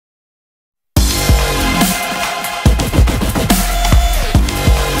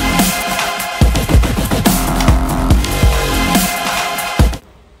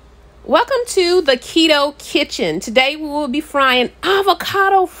Welcome to the Keto Kitchen. Today we will be frying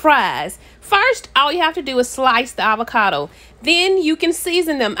avocado fries. First, all you have to do is slice the avocado. Then you can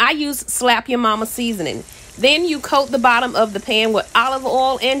season them. I use Slap Your Mama seasoning. Then you coat the bottom of the pan with olive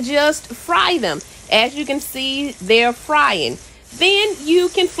oil and just fry them. As you can see, they're frying. Then you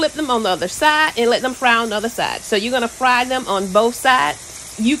can flip them on the other side and let them fry on the other side. So you're going to fry them on both sides.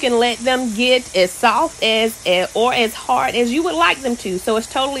 You can let them get as soft or as hard as you would like them to. So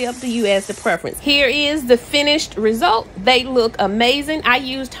it's totally up to you as the preference. Here is the finished result. They look amazing. I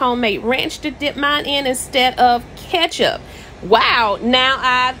used homemade ranch to dip mine in instead of ketchup. Wow, now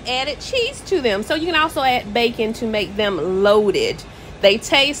I've added cheese to them. So you can also add bacon to make them loaded. They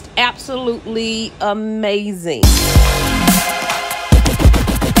taste absolutely amazing.